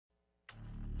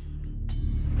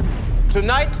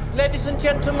Tonight, ladies and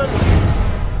gentlemen,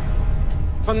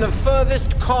 from the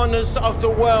furthest corners of the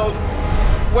world,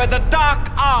 where the dark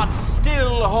arts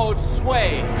still hold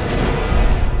sway,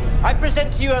 I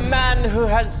present to you a man who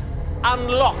has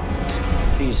unlocked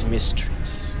these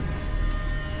mysteries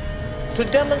to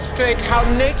demonstrate how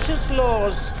nature's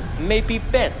laws may be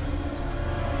bent.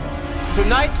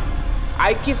 Tonight,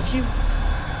 I give you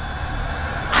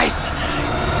Eisenheim.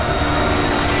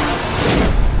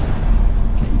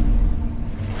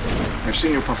 I've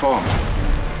seen you perform.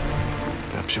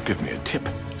 Perhaps you'll give me a tip.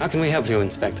 How can we help you,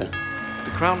 Inspector?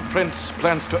 The Crown Prince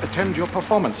plans to attend your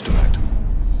performance tonight.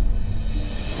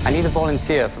 I need a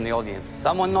volunteer from the audience.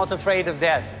 Someone not afraid of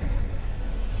death.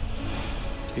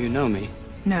 Do you know me?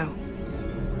 No.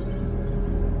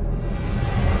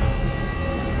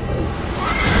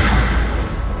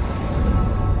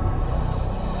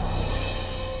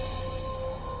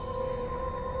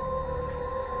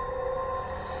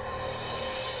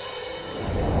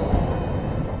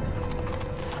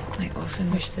 I often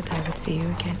wish that I would see you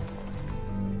again.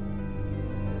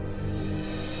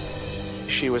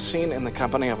 She was seen in the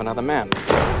company of another man.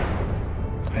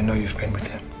 I know you've been with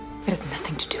him. It has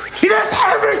nothing to do with you. It has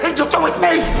everything to do with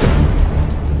me!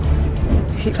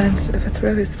 He plans to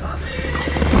overthrow his father.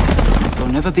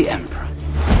 You'll never be emperor.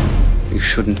 You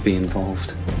shouldn't be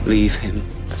involved. Leave him.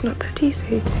 It's not that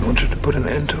easy. I want you to put an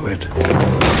end to it.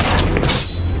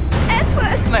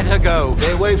 Edward! Let her go.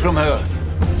 Stay away from her.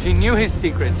 She knew his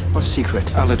secret. What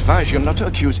secret? I'll advise you not to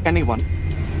accuse anyone.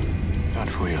 Don't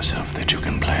fool yourself that you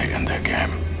can play in their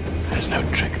game. There's no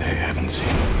trick they haven't seen.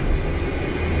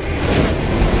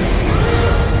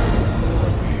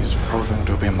 He's proven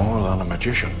to be more than a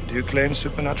magician. Do you claim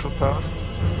supernatural power?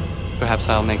 Perhaps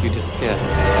I'll make you disappear.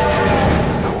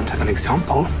 I want an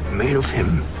example made of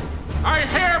him. I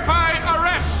hereby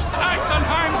arrest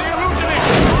Eisenheim the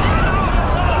Illusionist!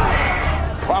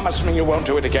 Promise me you won't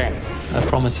do it again. I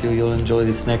promise you'll enjoy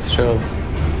this next show.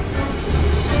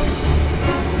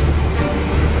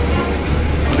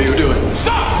 What are you doing?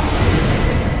 Stop!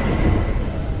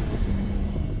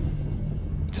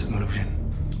 It's an illusion.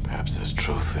 Perhaps there's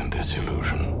truth in this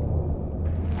illusion.